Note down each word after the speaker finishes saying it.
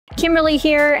Kimberly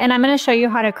here, and I'm going to show you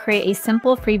how to create a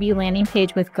simple freebie landing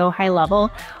page with GoHighLevel.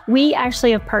 We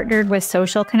actually have partnered with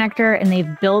Social Connector, and they've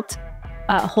built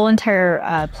a whole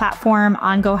entire platform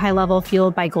on GoHighLevel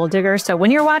fueled by Goal Digger. So when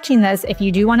you're watching this, if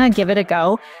you do want to give it a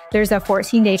go, there's a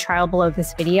 14-day trial below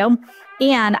this video.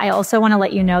 And I also want to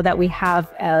let you know that we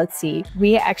have,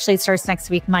 we actually starts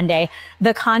next week, Monday.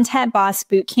 The Content Boss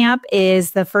Bootcamp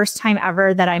is the first time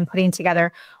ever that I'm putting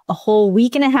together a whole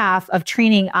week and a half of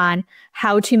training on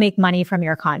how to make money from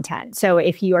your content. So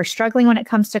if you are struggling when it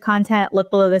comes to content, look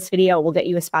below this video. We'll get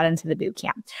you a spot into the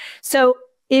bootcamp. So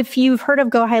if you've heard of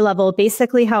GoHighLevel,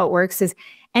 basically how it works is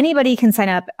anybody can sign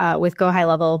up with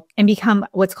GoHighLevel and become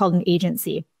what's called an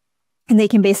agency. And they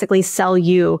can basically sell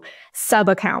you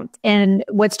sub-account. And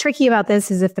what's tricky about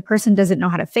this is if the person doesn't know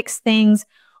how to fix things,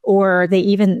 or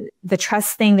the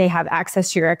trust thing, they have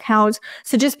access to your account.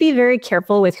 So just be very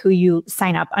careful with who you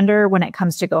sign up under when it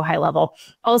comes to GoHighLevel.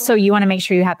 Also, you want to make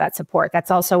sure you have that support. That's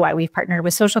also why we've partnered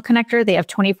with Social Connector. They have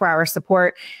 24-hour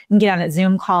support. You can get on a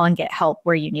Zoom call and get help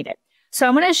where you need it. So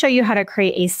I'm going to show you how to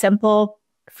create a simple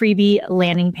freebie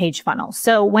landing page funnel.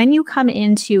 So when you come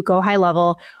into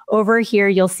GoHighLevel, over here,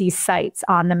 you'll see sites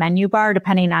on the menu bar,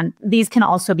 depending on, these can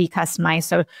also be customized.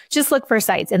 So just look for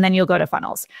sites and then you'll go to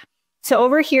funnels. So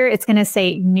over here, it's going to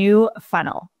say new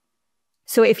funnel.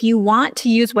 So if you want to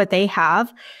use what they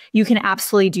have, you can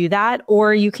absolutely do that.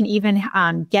 Or you can even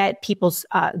get people's,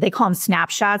 they call them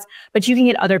snapshots, but you can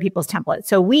get other people's templates.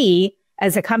 So we,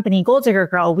 as a company, Goal Digger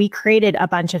Girl, we created a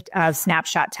bunch of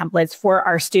snapshot templates for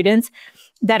our students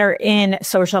that are in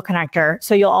Social Connector.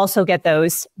 So you'll also get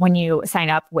those when you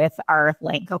sign up with our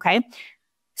link, okay?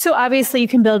 So obviously you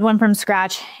can build one from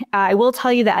scratch. I will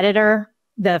tell you the editor,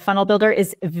 the funnel builder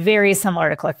is very similar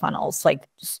to ClickFunnels, like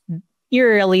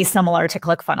eerily similar to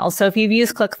ClickFunnels. So if you've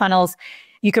used ClickFunnels,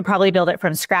 you could probably build it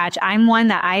from scratch. I'm one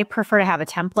that I prefer to have a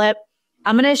template.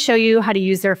 I'm going to show you how to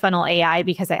use their funnel AI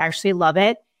because I actually love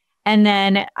it. And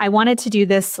then I wanted to do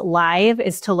this live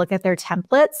is to look at their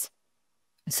templates.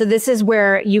 So this is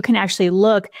where you can actually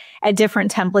look at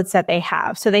different templates that they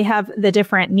have. So they have the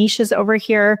different niches over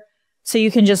here. So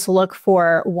you can just look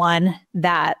for one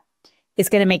that is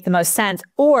going to make the most sense,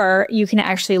 or you can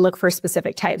actually look for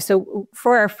specific types. So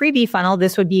for our freebie funnel,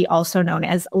 this would be also known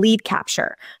as lead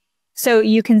capture. So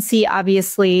you can see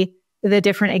obviously the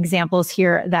different examples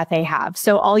here that they have.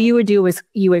 So all you would do is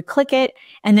you would click it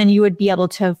and then you would be able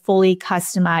to fully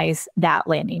customize that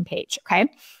landing page. Okay.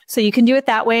 So you can do it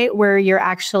that way where you're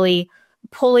actually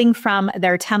pulling from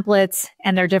their templates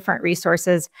and their different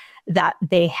resources that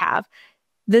they have.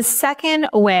 The second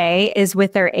way is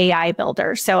with their AI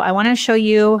builder. So I want to show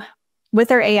you with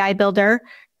their AI builder,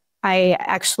 I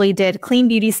actually did clean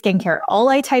beauty skincare. All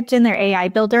I typed in their AI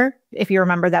builder, if you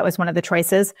remember, that was one of the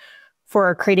choices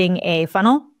for creating a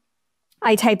funnel.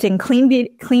 I typed in clean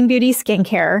beauty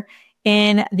skincare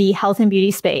in the health and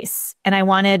beauty space, and I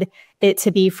wanted it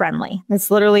to be friendly.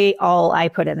 That's literally all I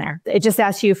put in there. It just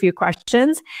asks you a few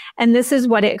questions, and this is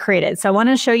what it created. So I want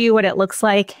to show you what it looks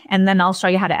like, and then I'll show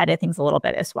you how to edit things a little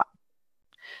bit as well.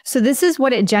 So this is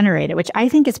what it generated, which I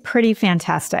think is pretty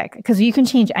fantastic because you can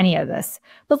change any of this.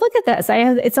 But look at this.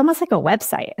 It's almost like a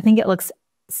website. I think it looks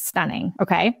stunning.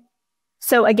 Okay.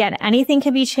 So again, anything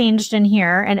can be changed in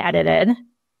here and edited.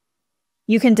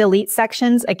 You can delete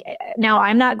sections. Now,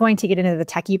 I'm not going to get into the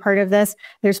techie part of this.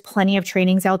 There's plenty of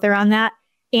trainings out there on that.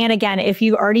 And again, if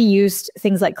you've already used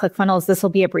things like ClickFunnels, this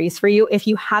will be a breeze for you. If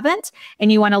you haven't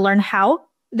and you want to learn how,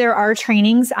 there are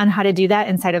trainings on how to do that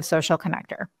inside of Social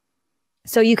Connector.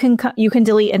 So you can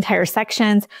delete entire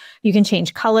sections. You can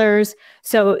change colors.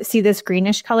 So see this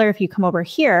greenish color? If you come over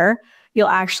here, you'll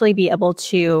actually be able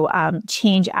to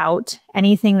change out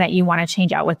anything that you want to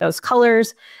change out with those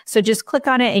colors. So just click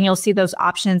on it and you'll see those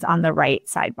options on the right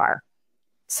sidebar.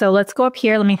 So let's go up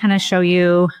here. Let me kind of show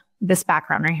you this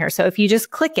background right here. So if you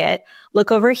just click it,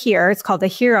 look over here. It's called the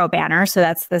hero banner. So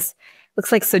that's this,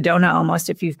 looks like Sedona almost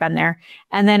if you've been there.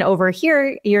 And then over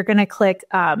here, you're going to click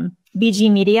BG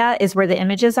Media is where the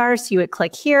images are. So you would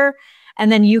click here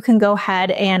and then you can go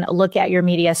ahead and look at your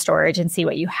media storage and see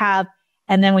what you have.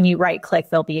 And then when you right click,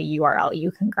 there'll be a URL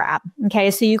you can grab.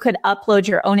 Okay, so you could upload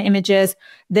your own images.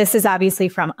 This is obviously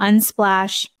from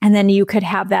Unsplash. And then you could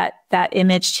have that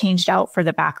image changed out for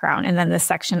the background. And then this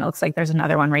section looks like there's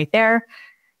another one right there.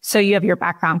 So you have your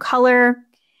background color.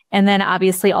 And then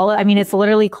obviously it's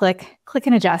literally click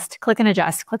and adjust, click and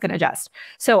adjust, click and adjust.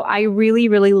 So I really,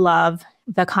 really love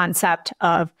the concept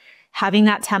of having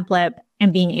that template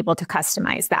and being able to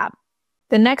customize that.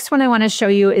 The next one I want to show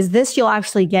you is this you'll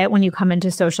actually get when you come into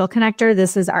Social Connector.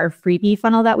 This is our freebie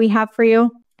funnel that we have for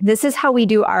you. This is how we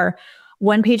do our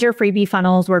one-pager freebie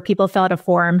funnels where people fill out a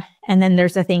form, and then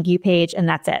there's a thank you page, and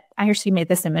that's it. I actually made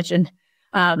this image, and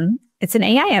it's an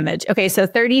AI image. Okay, so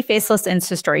 30 faceless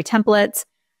Insta story templates.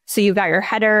 So you've got your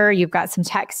header, you've got some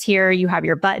text here, you have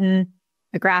your button,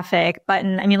 a graphic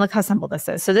button. I mean, look how simple this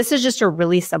is. So this is just a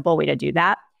really simple way to do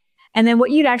that. And then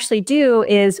what you'd actually do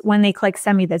is when they click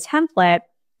send me the template,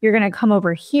 you're going to come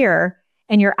over here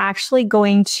and you're actually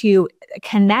going to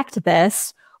connect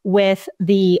this with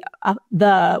the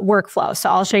workflow. So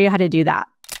I'll show you how to do that.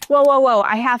 Whoa.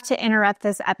 I have to interrupt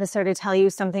this episode to tell you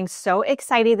something so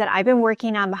exciting that I've been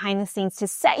working on behind the scenes to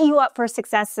set you up for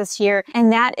success this year.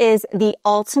 And that is the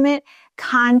ultimate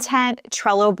content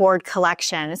Trello board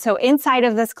collection. So inside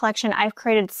of this collection, I've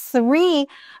created 3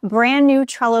 brand new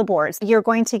Trello boards. You're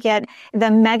going to get the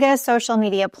mega social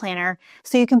media planner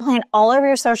so you can plan all of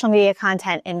your social media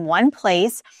content in one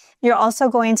place. You're also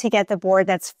going to get the board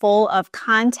that's full of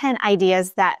content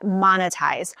ideas that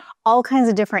monetize all kinds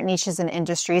of different niches and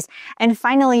industries. And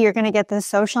finally, you're going to get the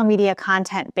social media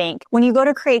content bank. When you go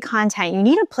to create content, you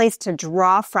need a place to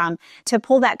draw from to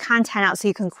pull that content out so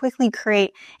you can quickly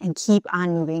create and keep on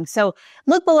moving. So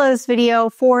look below this video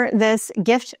for this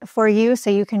gift for you so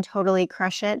you can totally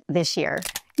crush it this year.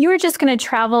 You are just going to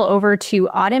travel over to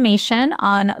automation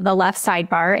on the left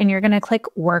sidebar and you're going to click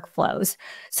workflows.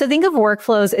 So think of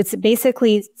workflows. It's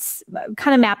basically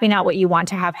kind of mapping out what you want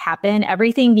to have happen.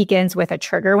 Everything begins with a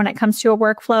trigger when it comes to a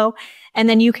workflow. And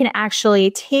then you can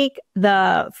actually take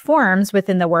the forms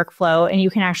within the workflow and you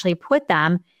can actually put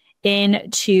them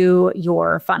into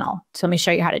your funnel. So let me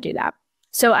show you how to do that.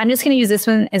 So I'm just going to use this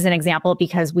one as an example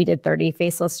because we did 30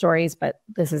 faceless stories, but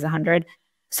this is 100.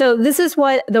 So this is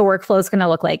what the workflow is going to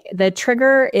look like. The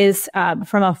trigger is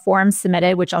from a form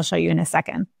submitted, which I'll show you in a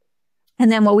second.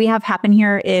 And then what we have happen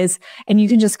here is, and you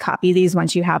can just copy these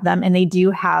once you have them, and they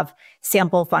do have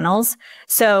sample funnels.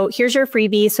 So here's your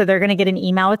freebie. So they're going to get an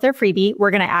email with their freebie.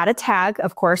 We're going to add a tag.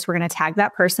 Of course, we're going to tag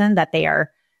that person that they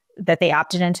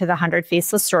opted into the 100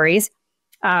 faceless stories.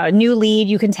 New lead,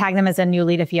 you can tag them as a new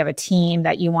lead if you have a team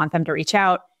that you want them to reach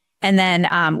out. And then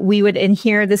we would, in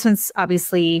here, this one's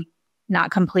obviously not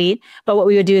complete, but what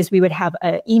we would do is we would have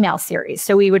an email series.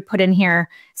 So we would put in here,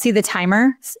 see the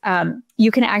timer.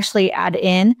 You can actually add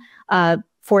in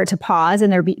for it to pause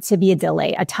and to be a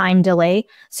delay, a time delay.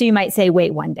 So you might say,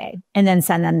 wait 1 day and then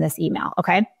send them this email.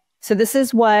 Okay. So this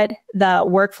is what the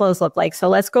workflows look like. So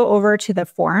let's go over to the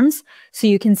forms so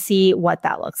you can see what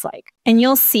that looks like. And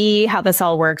you'll see how this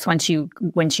all works once you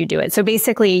do it. So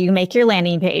basically you make your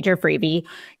landing page or freebie.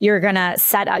 You're going to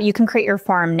set up, you can create your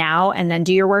form now and then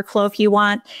do your workflow if you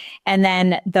want. And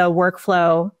then the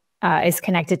workflow is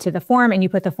connected to the form and you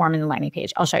put the form in the landing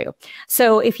page. I'll show you.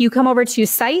 So if you come over to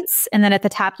sites and then at the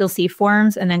top, you'll see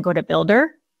forms and then go to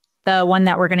builder. The one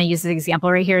that we're going to use as an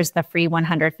example right here is the free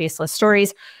 100 faceless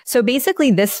stories. So basically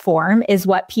this form is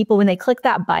what people, when they click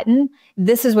that button,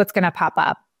 this is what's going to pop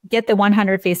up. Get the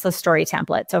 100 faceless story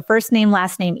template. So first name,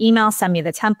 last name, email, send me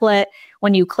the template.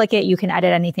 When you click it, you can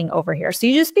edit anything over here. So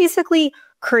you just basically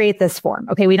create this form.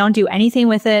 Okay, we don't do anything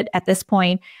with it at this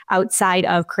point outside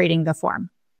of creating the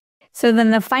form. So then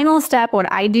the final step, what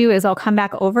I do is I'll come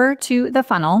back over to the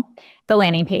funnel, the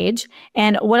landing page.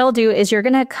 And what I'll do is you're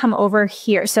going to come over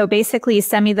here. So basically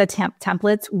send me the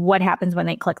templates. What happens when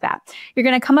they click that? You're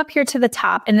going to come up here to the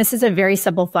top. And this is a very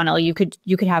simple funnel. You could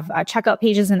have checkout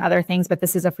pages and other things, but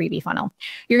this is a freebie funnel.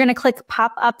 You're going to click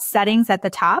pop up settings at the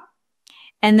top.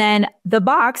 And then the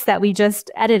box that we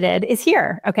just edited is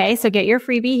here. Okay. So get your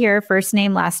freebie here, first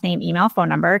name, last name, email, phone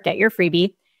number, get your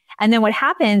freebie. And then what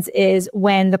happens is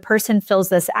when the person fills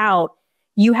this out,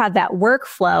 you have that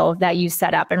workflow that you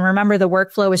set up. And remember, the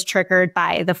workflow is triggered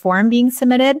by the form being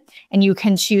submitted, and you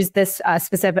can choose this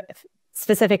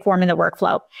specific form in the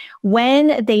workflow.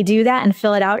 When they do that and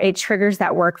fill it out, it triggers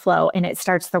that workflow and it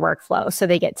starts the workflow. So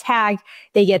they get tagged,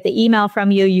 they get the email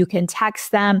from you, you can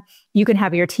text them, you can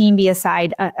have your team be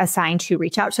assigned to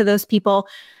reach out to those people.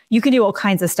 You can do all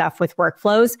kinds of stuff with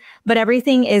workflows, but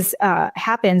everything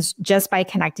happens just by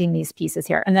connecting these pieces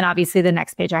here. And then obviously the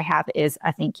next page I have is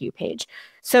a thank you page.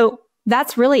 So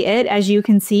that's really it. As you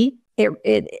can see,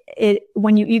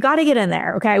 when you got to get in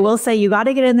there. Okay. I will say you got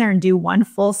to get in there and do one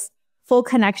full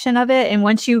connection of it. And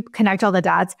once you connect all the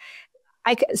dots,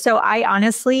 I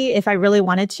honestly, if I really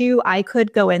wanted to, I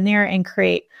could go in there and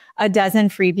create a dozen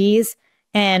freebies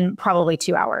in probably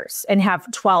 2 hours and have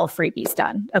 12 freebies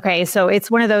done. Okay. So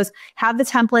it's one of those, have the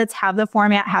templates, have the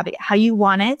format, have it how you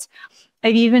want it.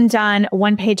 I've even done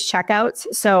one-page checkouts.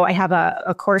 So I have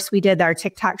a course we did, our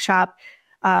TikTok shop,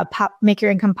 make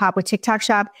your income pop with TikTok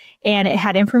shop. And it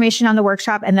had information on the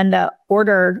workshop. And then the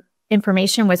order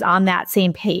information was on that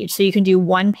same page. So you can do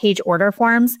one-page order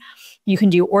forms. You can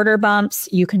do order bumps.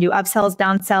 You can do upsells,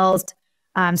 downsells.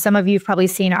 Some of you have probably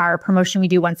seen our promotion we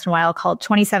do once in a while called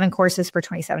 27 courses for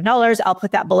 $27. I'll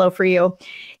put that below for you.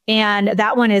 And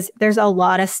that one is, there's a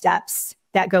lot of steps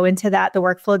that go into that. The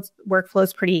workflow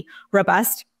is pretty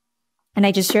robust. And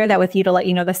I just share that with you to let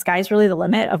you know the sky's really the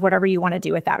limit of whatever you want to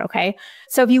do with that, okay?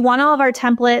 So if you want all of our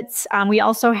templates, we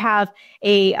also have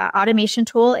a automation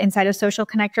tool inside of Social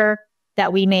Connector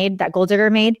that we made, that Goal Digger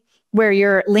made, where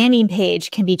your landing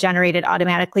page can be generated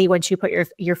automatically once you put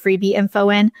your freebie info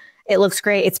in. It looks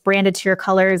great. It's branded to your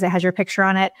colors. It has your picture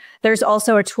on it. There's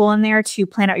also a tool in there to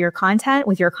plan out your content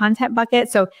with your content bucket.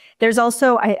 So there's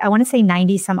also, I want to say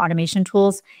 90 some automation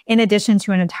tools in addition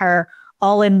to an entire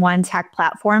all-in-one tech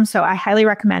platform. So I highly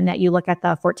recommend that you look at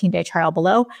the 14-day trial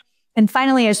below. And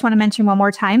finally, I just want to mention one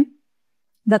more time,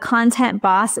 the Content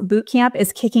Boss Bootcamp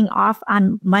is kicking off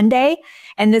on Monday.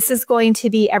 And this is going to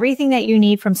be everything that you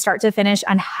need from start to finish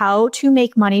on how to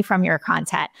make money from your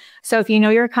content. So if you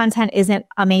know your content isn't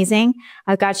amazing,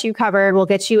 I've got you covered. We'll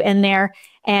get you in there.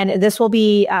 And this will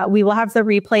be, we will have the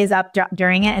replays up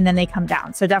during it and then they come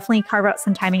down. So definitely carve out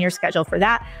some time in your schedule for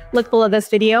that. Look below this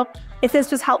video. If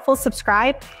this was helpful,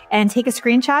 subscribe and take a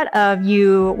screenshot of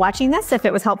you watching this. If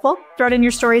it was helpful, throw it in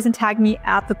your stories and tag me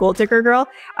at the Goal Digger Girl.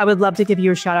 I would love to give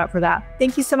you a shout out for that.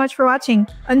 Thank you so much for watching.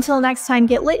 Until next time,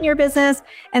 get lit in your business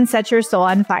and set your soul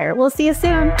on fire. We'll see you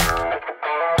soon.